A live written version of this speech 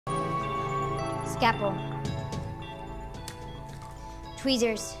Scalpel.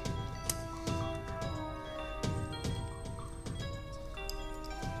 Tweezers.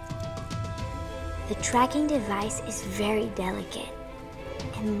 The tracking device is very delicate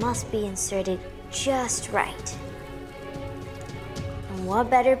and must be inserted just right. And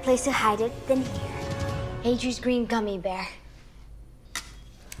what better place to hide it than here? Adri's green gummy bear.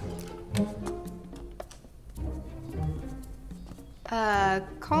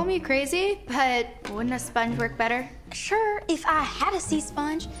 Call me crazy, but wouldn't a sponge work better? Sure, if I had a sea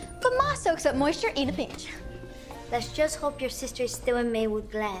sponge, but Ma soaks up moisture in a pinch. Let's just hope your sister is still in Maywood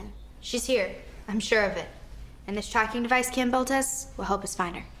Glen. She's here, I'm sure of it. And this tracking device Cam built us will help us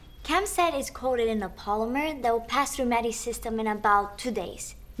find her. Cam said it's coated in a polymer that will pass through Maddie's system in about 2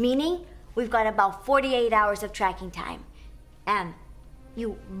 days. Meaning, we've got about 48 hours of tracking time.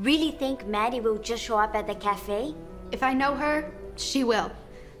 You really think Maddie will just show up at the cafe? If I know her, she will.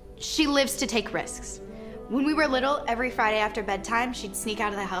 She lives to take risks. When we were little, every Friday after bedtime, she'd sneak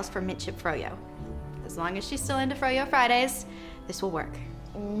out of the house for mint chip froyo. As long as she's still into Froyo Fridays, this will work.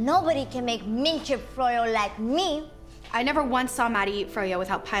 Nobody can make mint chip froyo like me. I never once saw Maddie eat froyo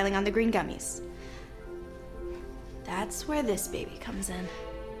without piling on the green gummies. That's where this baby comes in.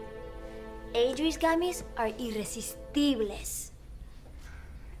 Adri's gummies are irresistibles.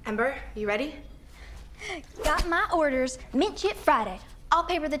 Ember, you ready? Got my orders, Mint Chip Friday. I'll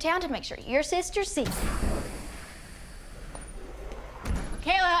paper the town to make sure your sister sees.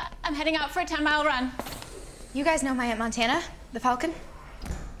 Kayla, I'm heading out for a 10-mile run. You guys know my Aunt Montana, the Falcon?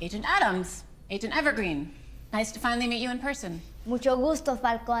 Agent Attoms, Agent Evergreen. Nice to finally meet you in person. Mucho gusto,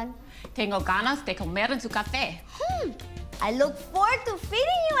 Falcon. Tengo ganas de comer en su café. I look forward to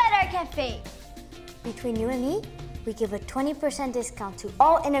feeding you at our cafe. Between you and me, we give a 20% discount to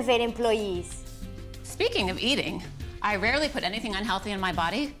all Innovate employees. Speaking of eating, I rarely put anything unhealthy in my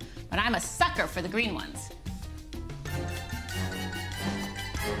body, but I'm a sucker for the green ones.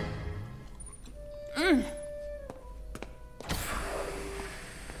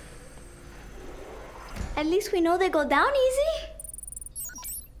 At least we know they go down easy.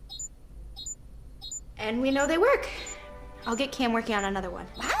 And we know they work. I'll get Cam working on another one.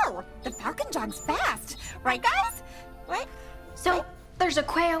 Wow, the falcon jogs fast. Right, guys? What? So, there's a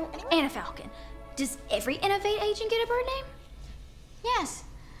quail and a falcon. Does every Innovate agent get a bird name? Yes.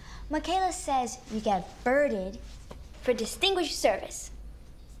 McKeyla says you get birded for distinguished service.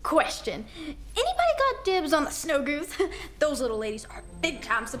 Question. Anybody got dibs on the snow goose? Those little ladies are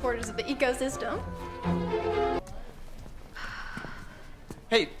big-time supporters of the ecosystem.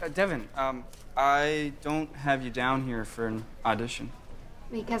 Hey, Devon, I don't have you down here for an audition.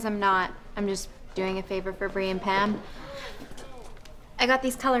 Because I'm not. I'm just doing a favor for Bree and Pam. I got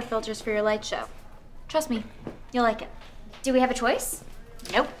these color filters for your light show. Trust me, you'll like it. Do we have a choice?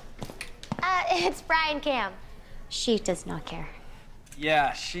 Nope. It's Brian Cam. She does not care.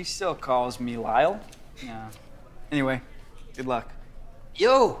 Yeah, she still calls me Lyle. Yeah. Anyway, good luck.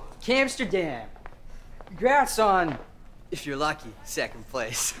 Yo, Camsterdam. Congrats on, if you're lucky, second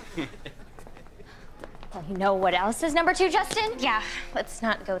place. Well, you know what else is number 2, Justin? Yeah, let's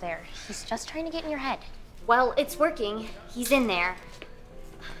not go there. He's just trying to get in your head. Well, it's working. He's in there.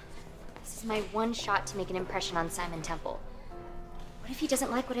 This is my one shot to make an impression on Simon Temple. What if he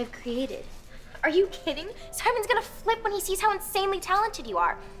doesn't like what I've created? Are you kidding? Simon's gonna flip when he sees how insanely talented you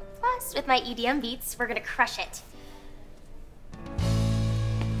are. Plus, with my EDM beats, we're gonna crush it.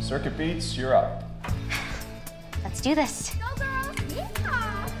 Circuit Beats, you're up. Let's do this. Go, girls! Yeah!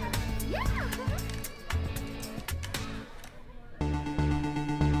 Yeah!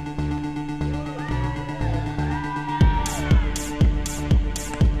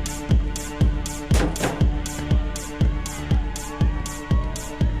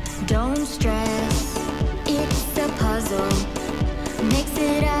 Don't stress, it's a puzzle. Mix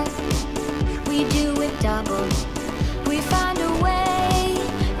it up, we do it double. We find a way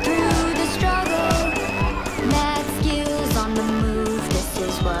through the struggle. Mad skills on the move, this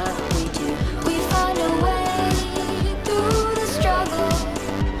is what we do. We find a way through the struggle.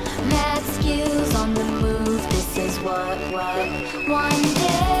 Mad skills on the move, this is what. One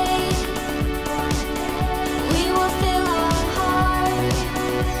day, we will fill our heart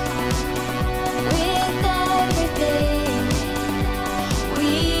with everything.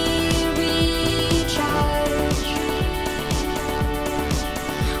 We recharge.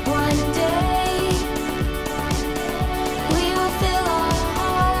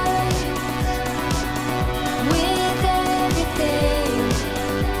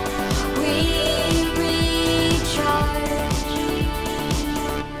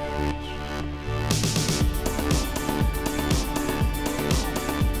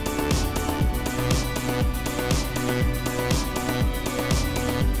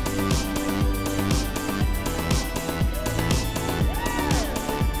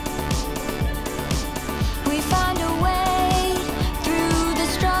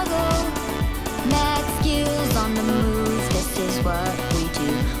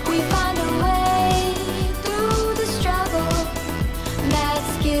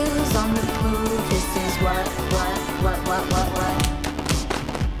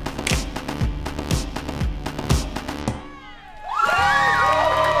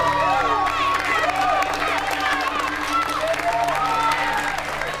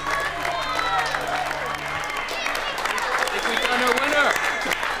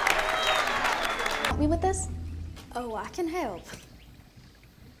 can help.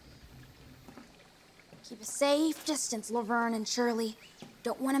 Keep a safe distance, Laverne and Shirley.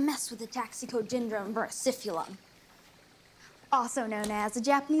 Don't want to mess with the Taxicogindrum versicolum, also known as the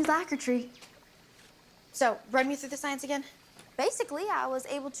Japanese lacquer tree. So, run me through the science again. Basically, I was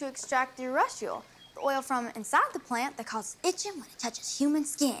able to extract the urushiol, the oil from inside the plant that causes itching when it touches human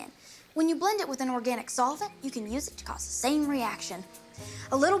skin. When you blend it with an organic solvent, you can use it to cause the same reaction.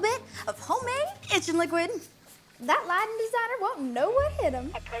 A little bit of homemade itching liquid. That lighting designer won't know what hit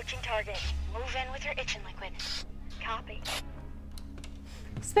him. Approaching target. Move in with your itching liquid. Copy.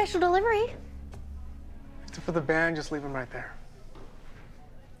 Special delivery. Except for the band, just leave them right there.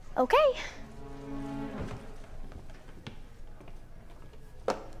 Okay.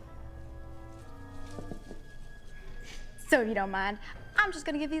 So if you don't mind, I'm just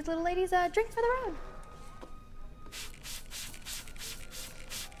gonna give these little ladies a drink for the road.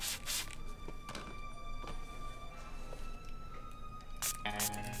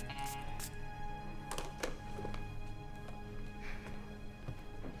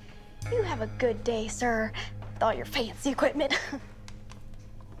 You have a good day, sir, with all your fancy equipment.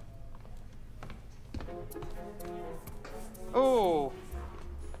 Oh,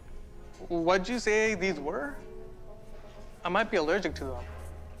 what'd you say these were? I might be allergic to them.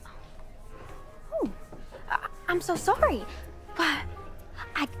 Oh, I'm so sorry, but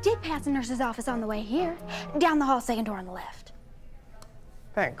I did pass the nurse's office on the way here. Down the hall, second door on the left.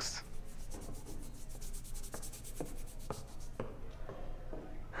 Thanks.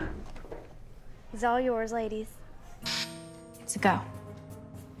 It's all yours, ladies. Let's go.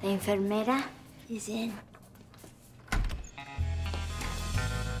 The enfermera is in. Can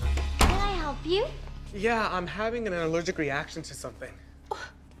I help you? Yeah, I'm having an allergic reaction to something.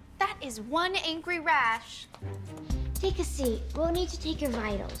 That is one angry rash. Take a seat. We'll need to take your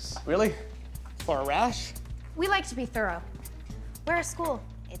vitals. Really? For a rash? We like to be thorough. We're a school.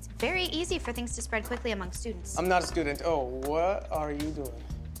 It's very easy for things to spread quickly among students. I'm not a student. Oh, what are you doing?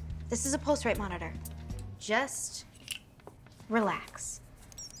 This is a pulse rate monitor. Just relax.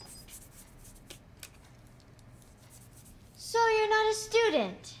 So you're not a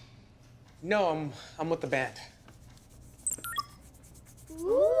student? No, I'm with the band.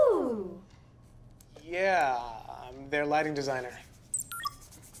 Ooh. Yeah, I'm their lighting designer.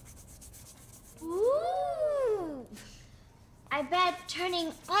 Ooh. I bet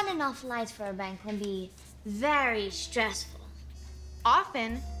turning on and off lights for a band can be very stressful.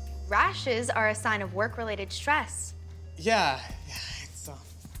 Often, rashes are a sign of work-related stress. Yeah,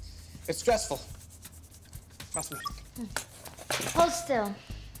 it's stressful. Trust me. Hold still.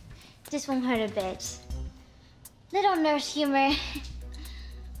 This won't hurt a bit. Little nurse humor.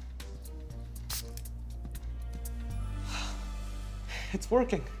 It's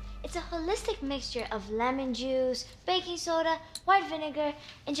working. It's a holistic mixture of lemon juice, baking soda, white vinegar,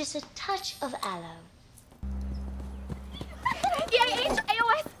 and just a touch of aloe.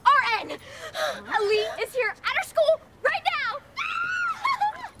 EAHAOSRN! Elite is here at our school right now!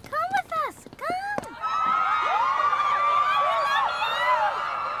 Come with us, come!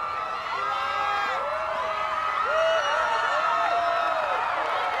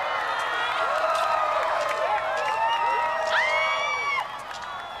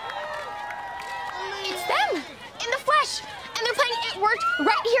 It's them! In the flesh! And they're playing It Worked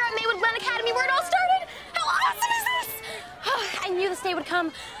right here at Maywood Glen Academy where it all started! How awesome is this? I knew this day would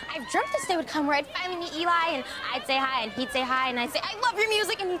come. I've dreamt this day would come where I'd finally meet Eli and I'd say hi and he'd say hi and I'd say, I love your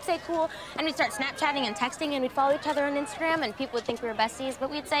music, and he'd say cool. And we'd start Snapchatting and texting and we'd follow each other on Instagram and people would think we were besties, but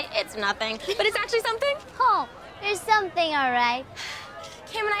we'd say, it's nothing. But it's actually something. Oh, there's something, all right.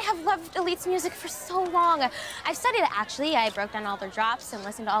 Cam and I have loved Elite's music for so long. I've studied it, actually. I broke down all their drops and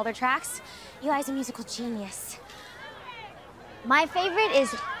listened to all their tracks. Eli's a musical genius. My favorite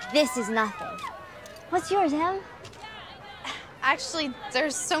is This Is Nothing. What's yours, Em? Actually,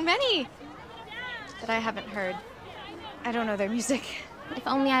 there's so many that I haven't heard. I don't know their music. If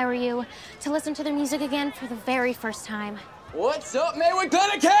only I were you, to listen to their music again for the very first time. What's up, Maywood Glen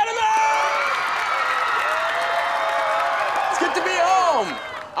Academy? It's good to be home.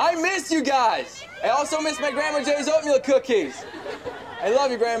 I miss you guys. I also miss my Grandma Jay's oatmeal cookies. I love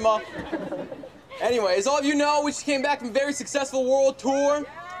you, Grandma. Anyway, as all of you know, we just came back from a very successful world tour.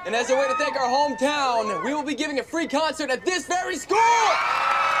 And as a way to thank our hometown, we will be giving a free concert at this very school!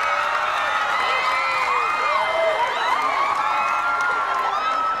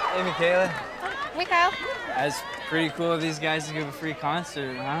 Hey, McKeyla. Hey, Kyle. That's pretty cool of these guys to give a free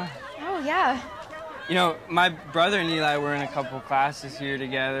concert, huh? Oh, yeah. You know, my brother and Eli were in a couple classes here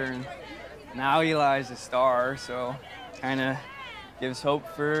together, and now Eli's a star, so kind of gives hope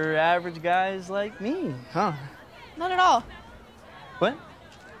for average guys like me, huh? Not at all. What?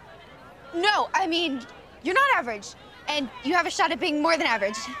 No, I mean, you're not average. And you have a shot at being more than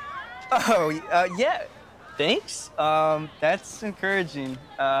average. Oh, yeah. Thanks. That's encouraging.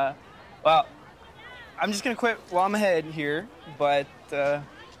 Well, I'm just gonna quit while I'm ahead here, but,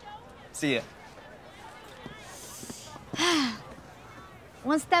 see ya.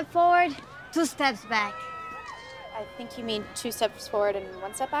 1 step forward, 2 steps back. I think you mean 2 steps forward and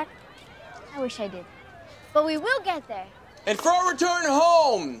 1 step back? I wish I did. But we will get there. And for our return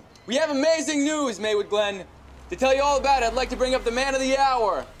home, we have amazing news, Maywood Glen. To tell you all about it, I'd like to bring up the man of the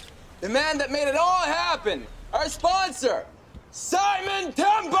hour. The man that made it all happen. Our sponsor, Simon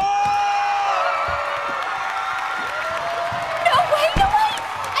Temple! No way, no way!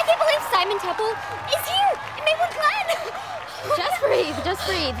 I can't believe Simon Temple is here in Maywood Glen! Just breathe, just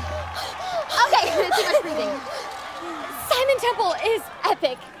breathe. Okay, Too much breathing. Simon Temple is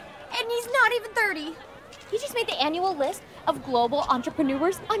epic, and he's not even 30. He just made the annual list of global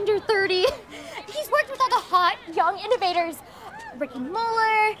entrepreneurs under 30. He's worked with all the hot, young innovators. Ricky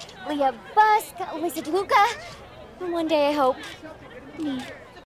Muller, Leah Busk, Lisa DeLuca. And one day, I hope, me.